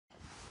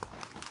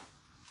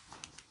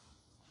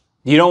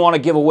You don't want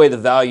to give away the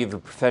value of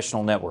your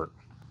professional network.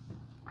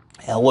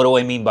 And what do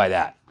I mean by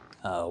that?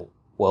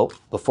 Well,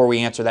 before we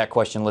answer that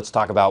question, let's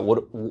talk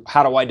about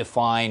how do I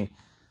define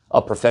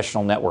a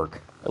professional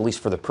network, at least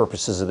for the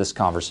purposes of this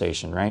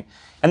conversation, right?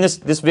 And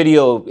this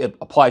video, it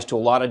applies to a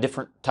lot of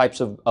different types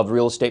of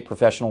real estate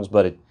professionals,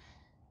 but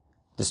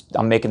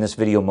I'm making this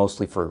video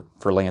mostly for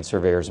land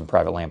surveyors and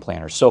private land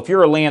planners. So if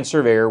you're a land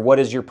surveyor, what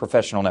is your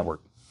professional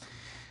network?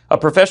 A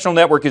professional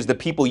network is the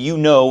people you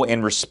know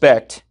and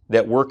respect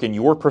that work in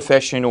your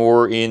profession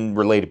or in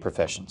related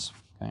professions.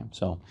 Okay,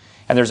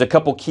 and there's a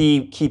couple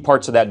key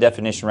parts of that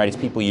definition, right? It's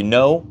people you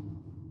know.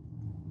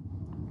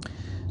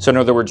 So in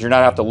other words, you're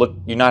not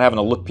having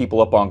to look people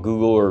up on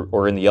Google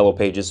or in the yellow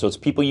pages. So it's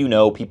people you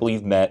know, people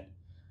you've met,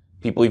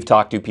 people you've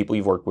talked to, people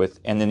you've worked with.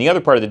 And then the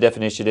other part of the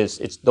definition is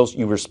it's those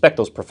you respect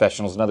those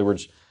professionals. In other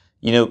words,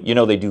 you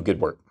know they do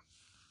good work.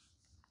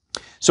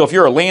 So if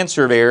you're a land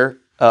surveyor,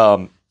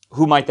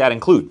 who might that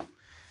include?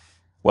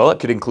 Well, it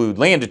could include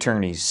land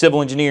attorneys,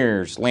 civil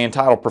engineers, land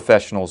title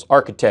professionals,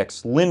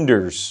 architects,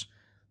 lenders,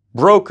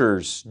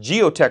 brokers,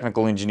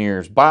 geotechnical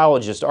engineers,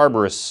 biologists,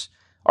 arborists,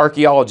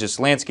 archaeologists,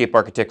 landscape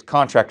architects,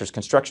 contractors,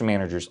 construction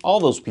managers, all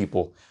those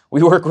people.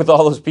 We work with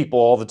all those people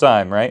all the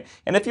time, right?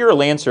 And if you're a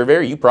land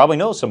surveyor, you probably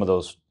know some of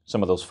those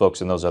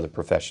folks in those other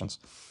professions.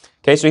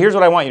 Okay, so here's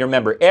what I want you to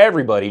remember.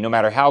 Everybody, no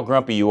matter how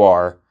grumpy you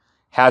are,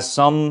 has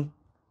some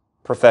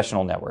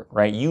professional network,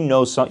 right? You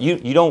know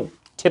you don't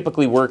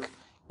typically work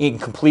in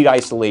complete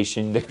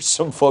isolation. There's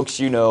some folks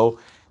you know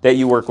that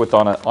you work with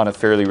on a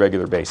fairly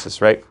regular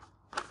basis, right?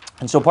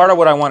 And so part of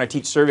what I want to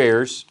teach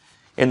surveyors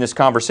in this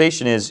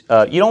conversation is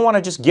you don't want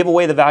to just give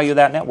away the value of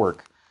that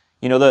network.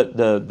 You know,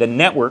 the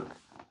network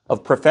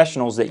of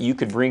professionals that you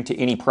could bring to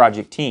any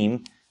project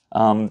team,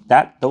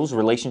 those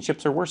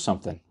relationships are worth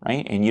something,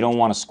 right? And you don't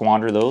want to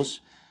squander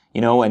those.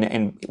 You know,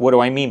 and what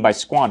do I mean by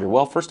squander?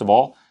 Well, first of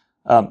all,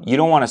 you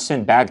don't want to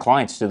send bad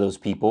clients to those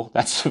people.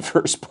 That's the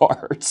first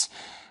part.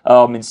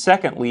 And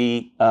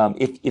secondly,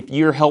 if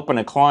you're helping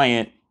a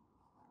client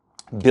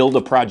build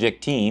a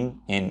project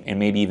team and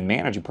maybe even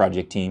manage a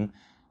project team,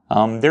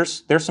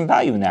 there's some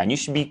value in that, and you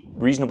should be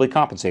reasonably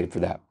compensated for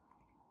that.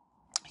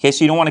 Okay,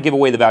 so you don't want to give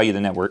away the value of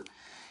the network.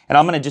 And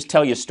I'm going to just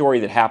tell you a story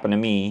that happened to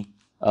me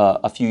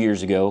a few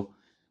years ago,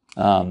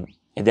 and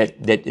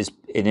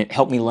it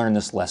helped me learn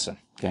this lesson.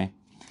 Okay,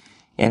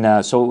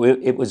 and so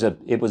it was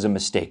a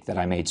mistake that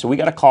I made. So we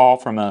got a call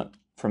from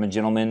a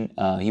gentleman.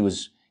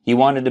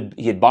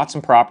 He had bought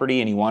some property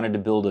and he wanted to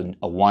build a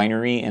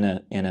winery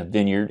and a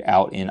vineyard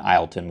out in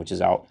Isleton, which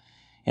is out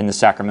in the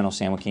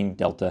Sacramento-San Joaquin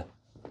Delta.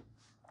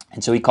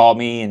 And so he called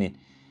me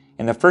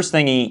and the first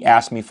thing he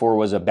asked me for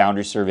was a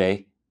boundary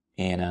survey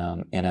and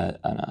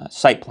a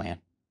site plan.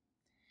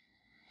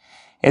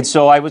 And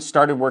so I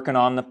started working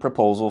on the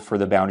proposal for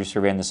the boundary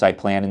survey and the site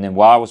plan. And then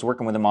while I was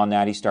working with him on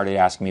that, he started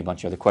asking me a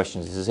bunch of other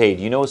questions. He says, "Hey,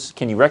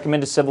 can you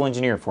recommend a civil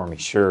engineer for me?"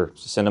 Sure.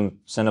 Send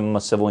him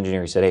a civil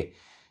engineer. He said, "Hey,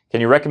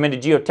 can you recommend a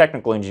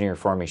geotechnical engineer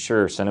for me?"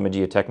 Sure. Send him a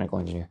geotechnical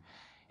engineer.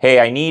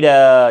 "Hey, you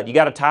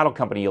got a title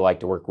company you like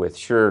to work with?"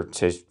 Sure.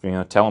 Says,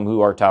 tell him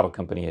who our title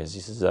company is. He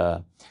says,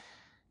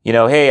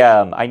 "Hey,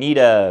 I need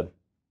a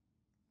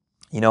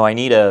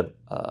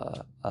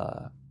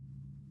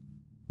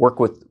work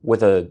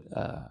with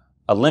a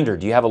lender.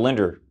 Do you have a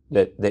lender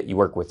that you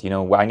work with?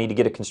 I need to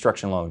get a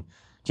construction loan.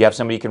 Do you have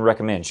somebody you can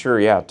recommend?" Sure,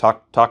 yeah.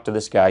 Talk to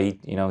this guy.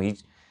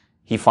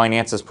 He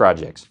finances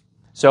projects.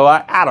 So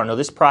I don't know.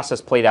 This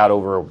process played out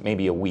over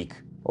maybe a week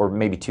or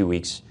maybe 2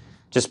 weeks,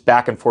 just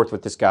back and forth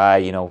with this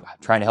guy.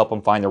 Trying to help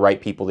him find the right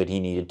people that he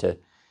needed to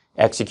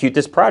execute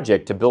this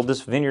project, to build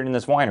this vineyard and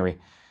this winery.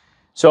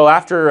 So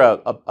after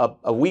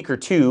a week or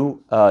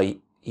two, I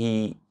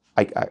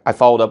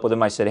followed up with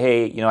him. I said,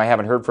 "Hey, I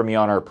haven't heard from you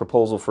on our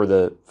proposal for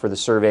the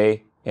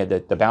survey,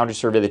 the boundary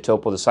survey, the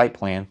topo, the site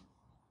plan.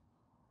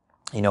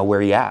 Where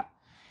are you at?"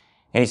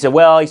 And he said,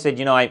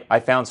 I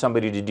found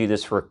somebody to do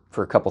this for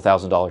a couple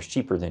 $1,000s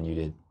cheaper than you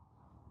did.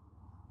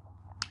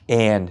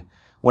 And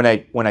when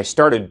I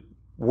started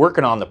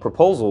working on the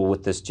proposal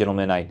with this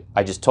gentleman,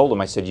 I just told him,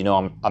 I said,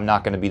 I'm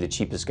not going to be the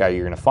cheapest guy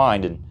you're going to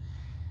find,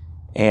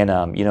 and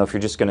if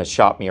you're just going to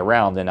shop me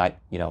around, then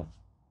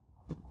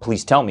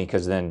please tell me,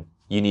 because then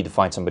you need to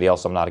find somebody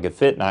else. I'm not a good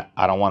fit, and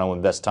I don't want to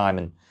invest time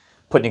in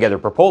putting together a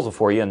proposal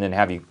for you and then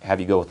have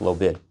you go with low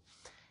bid.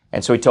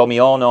 And so he told me,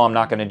 "Oh no, I'm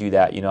not going to do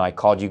that. I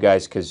called you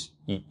guys because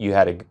you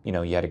had a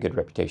good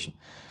reputation."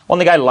 Well,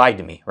 and the guy lied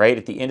to me, right?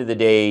 At the end of the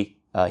day,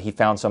 he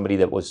found somebody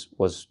that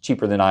was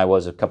cheaper than I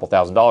was, a couple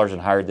 $1,000s,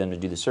 and hired them to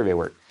do the survey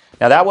work.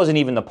 Now that wasn't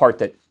even the part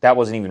that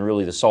wasn't even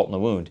really the salt in the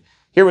wound.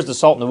 Here was the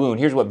salt in the wound.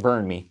 Here's what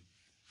burned me.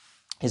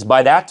 Is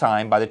by the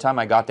time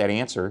I got that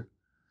answer,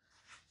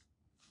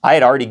 I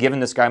had already given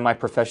this guy my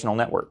professional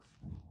network,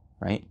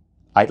 right?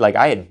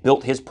 I had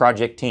built his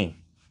project team,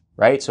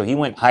 right? So he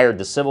went and hired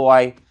the civil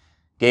I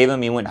gave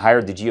him. He went and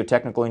hired the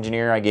geotechnical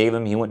engineer I gave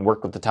him. He went and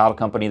worked with the title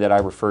company that I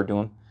referred to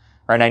him.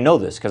 Right? And I know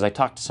this because I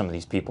talked to some of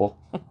these people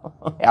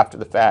after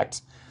the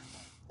fact.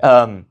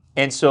 And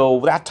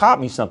so that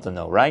taught me something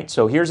though, right?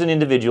 So here's an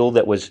individual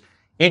that was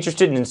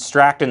interested in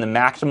extracting the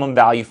maximum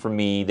value from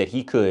me that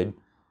he could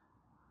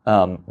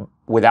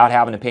without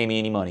having to pay me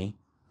any money,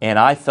 and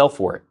I fell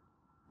for it,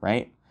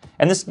 right?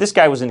 And this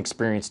guy was an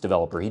experienced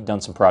developer. He'd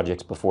done some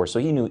projects before, so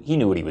he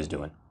knew what he was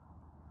doing.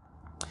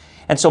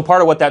 And so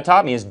part of what that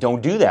taught me is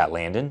don't do that,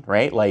 Landon,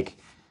 right? Like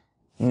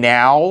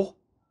now,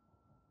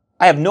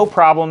 I have no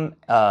problem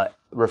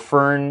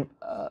referring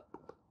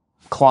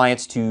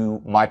clients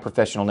to my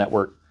professional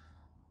network,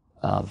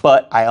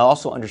 but I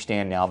also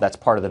understand now that's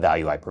part of the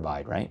value I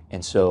provide, right?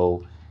 And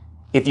so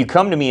if you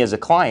come to me as a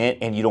client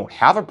and you don't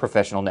have a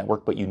professional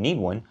network, but you need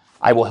one,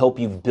 I will help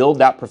you build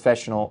that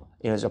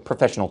as a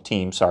professional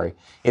team, sorry.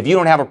 If you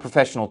don't have a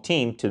professional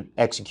team to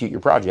execute your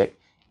project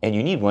and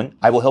you need one,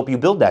 I will help you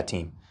build that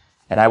team.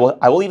 And I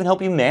will even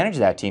help you manage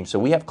that team. So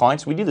we have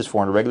clients we do this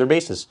for on a regular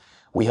basis.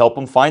 We help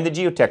them find the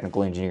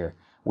geotechnical engineer.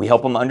 We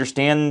help them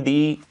understand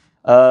the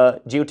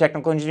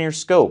geotechnical engineer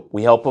scope.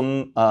 We help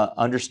them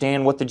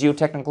understand what the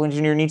geotechnical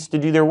engineer needs to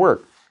do their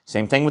work.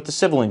 Same thing with the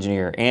civil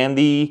engineer and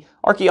the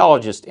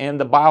archaeologist and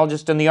the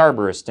biologist and the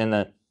arborist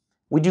and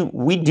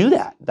we do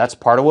that. That's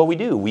part of what we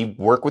do. We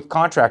work with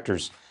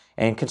contractors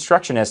and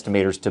construction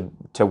estimators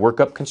to work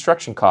up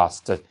construction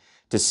costs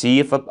to see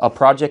if a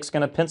project's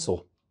going to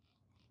pencil.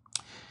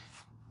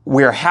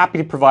 We're happy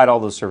to provide all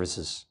those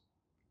services,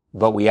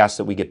 but we ask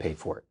that we get paid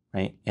for it,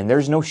 right? And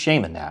there's no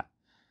shame in that,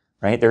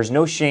 right? There's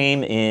no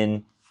shame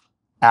in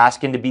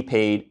asking to be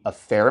paid a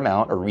fair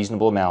amount, a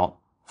reasonable amount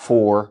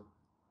for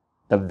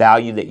the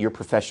value that your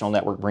professional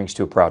network brings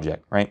to a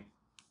project, right?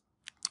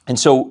 And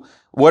so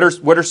what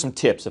are some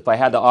tips? If I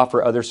had to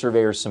offer other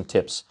surveyors some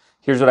tips,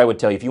 here's what I would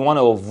tell you. If you want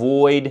to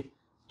avoid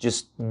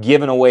just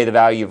giving away the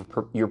value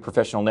of your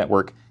professional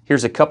network,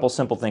 here's a couple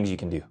simple things you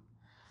can do.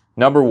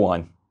 Number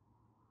one,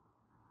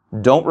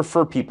 don't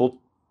refer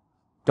potential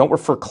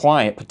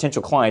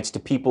clients to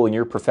people in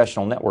your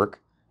professional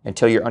network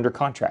until you're under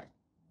contract,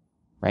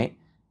 right?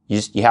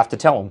 You have to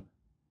tell them,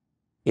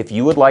 if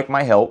you would like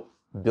my help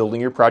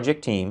building your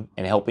project team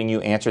and helping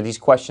you answer these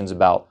questions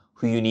about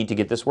who you need to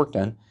get this work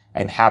done,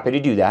 I'm happy to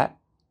do that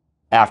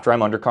after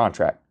I'm under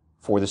contract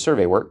for the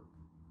survey work.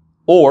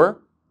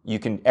 Or you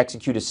can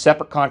execute a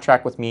separate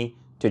contract with me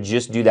to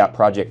just do that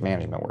project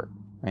management work,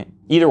 right?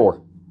 Either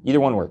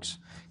one works.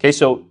 Okay,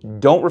 so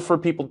don't refer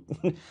potential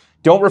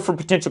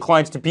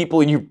clients to people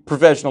in your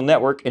professional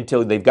network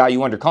until they've got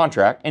you under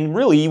contract. And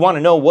really, you want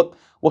to know what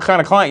kind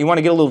of client, you want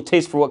to get a little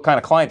taste for what kind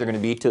of client they're going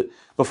to be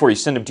before you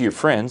send them to your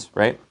friends,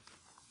 right?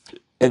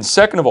 And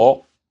second of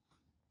all,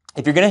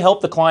 if you're going to help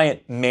the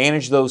client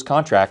manage those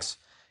contracts,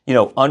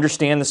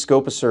 understand the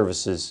scope of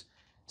services,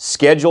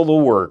 schedule the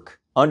work,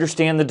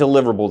 understand the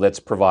deliverable that's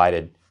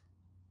provided,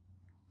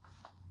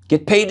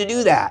 get paid to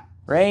do that.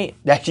 Right?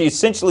 Actually,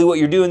 essentially what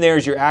you're doing there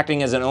is you're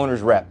acting as an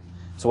owner's rep.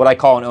 So what I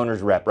call an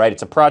owner's rep, right?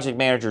 It's a project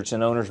manager, it's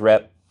an owner's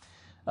rep.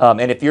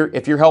 And if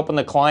you're helping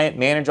the client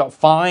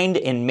find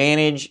and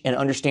manage and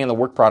understand the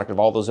work product of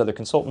all those other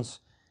consultants,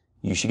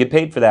 you should get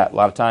paid for that. A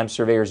lot of times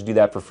surveyors do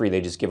that for free.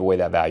 They just give away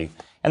that value.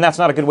 And that's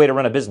not a good way to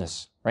run a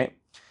business, right?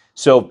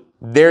 So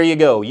there you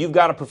go. You've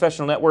got a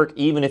professional network,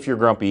 even if you're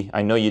grumpy.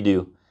 I know you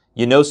do.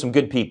 You know some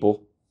good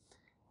people.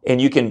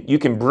 And you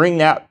can bring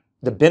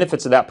the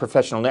benefits of that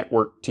professional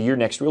network to your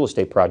next real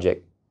estate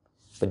project,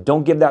 but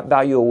don't give that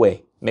value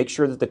away. Make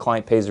sure that the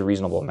client pays a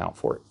reasonable amount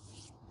for it.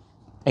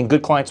 And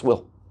good clients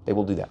will. They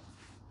will do that.